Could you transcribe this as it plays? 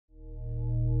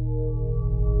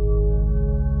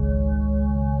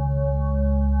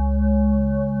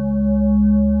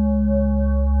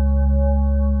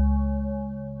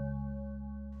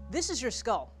This is your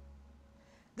skull.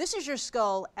 This is your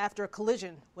skull after a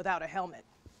collision without a helmet.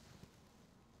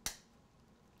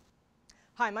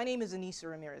 Hi, my name is Ainissa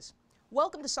Ramirez.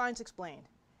 Welcome to Science Explained,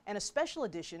 and a special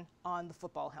edition on the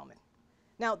football helmet.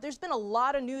 Now, there's been a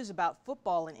lot of news about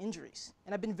football and injuries,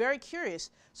 and I've been very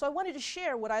curious, so I wanted to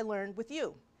share what I learned with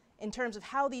you in terms of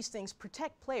how these things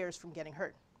protect players from getting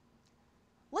hurt.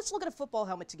 Let's look at a football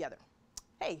helmet together.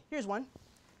 Hey, here's one.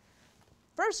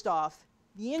 First off,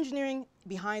 the engineering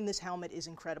behind this helmet is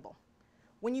incredible.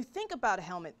 When you think about a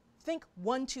helmet, think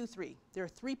 1, 2, 3. There are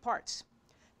 3 parts.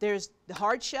 There's the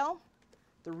hard shell,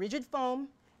 the rigid foam,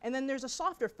 and then there's a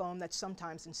softer foam that's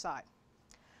sometimes inside.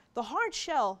 The hard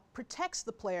shell protects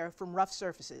the player from rough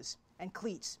surfaces and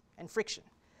cleats and friction.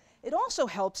 It also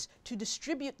helps to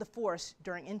distribute the force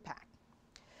during impact.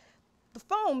 The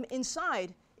foam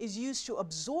inside is used to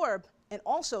absorb and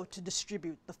also to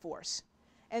distribute the force.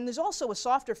 And there's also a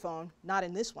softer foam, not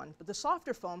in this one, but the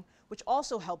softer foam, which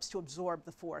also helps to absorb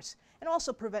the force and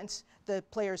also prevents the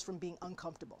players from being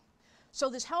uncomfortable. So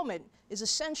this helmet is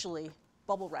essentially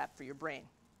bubble wrap for your brain.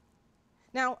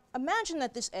 Now, imagine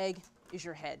that this egg is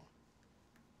your head.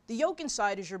 The yolk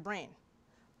inside is your brain.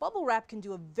 Bubble wrap can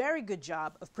do a very good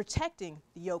job of protecting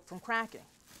the yolk from cracking.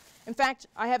 In fact,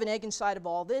 I have an egg inside of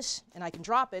all this, and I can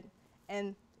drop it,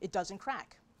 and it doesn't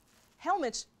crack.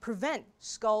 Helmets prevent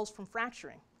skulls from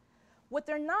fracturing. What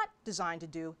they're not designed to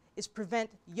do is prevent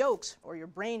yolks or your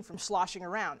brain from sloshing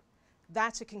around.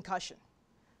 That's a concussion.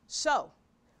 So,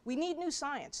 we need new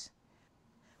science.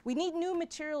 We need new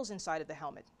materials inside of the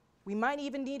helmet. We might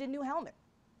even need a new helmet.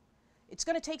 It's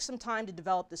going to take some time to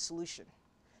develop this solution.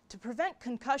 To prevent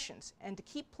concussions and to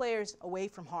keep players away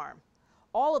from harm,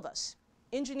 all of us,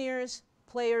 engineers,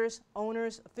 players,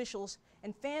 owners, officials,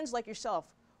 and fans like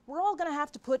yourself, we're all going to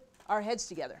have to put our heads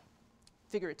together,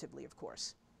 figuratively, of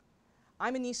course.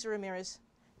 I'm Ainissa Ramirez.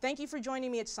 Thank you for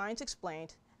joining me at Science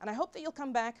Explained, and I hope that you'll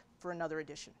come back for another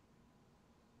edition.